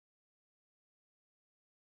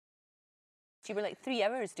You were like 3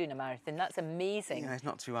 hours doing a marathon. That's amazing. Yeah, it's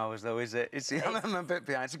not 2 hours though, is it? I'm a bit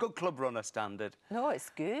behind. It's a good club runner standard. No, it's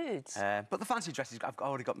good. But the fancy dresses, I've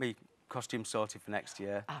already got me costume sorted for next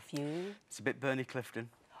year. Have you? It's a bit Bernie Clifton.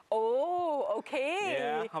 Oh, OK.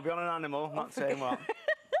 Yeah, I'll be on an animal, not saying what.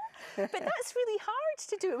 But that's really hard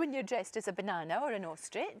to do it when you're dressed as a banana or an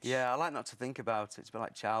ostrich. Yeah, I like not to think about it. It's a bit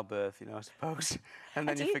like childbirth, you know, I suppose. And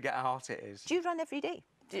then you forget how hot it is. Do you run every day?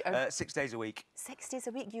 6 days a week. 6 days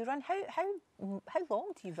a week you run? How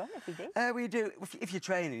long do you run every day? We do, if you're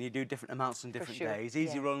training, you do different amounts on different days.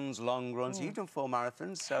 Easy runs, long runs. You've done 4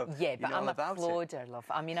 marathons, so yeah, but I'm a plodder, love.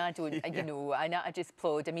 I mean, I don't, you know, I just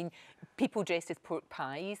plod. I mean, people dressed as pork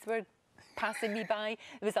pies were passing me by.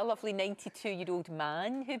 There was a lovely 92-year-old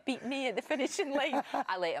man who beat me at the finishing line.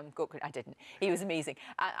 I let him go. I didn't. He was amazing.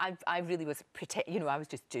 I really was you know, I was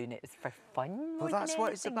just doing it for fun. Well, that's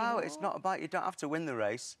what it's about. You know? It's not about, you don't have to win the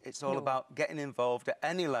race. It's all about getting involved at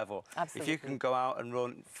any level. Absolutely. If you can go out and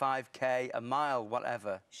run 5K, a mile,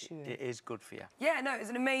 whatever, it is good for you. Yeah, no, it was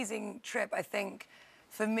an amazing trip, I think.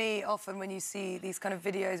 For me, often when you see these kind of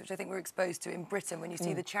videos, which I think we're exposed to in Britain, when you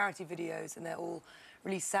see the charity videos and they're all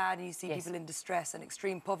really sad and you see people in distress and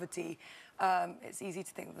extreme poverty, it's easy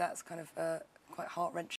to think that that's kind of quite heart-wrenching.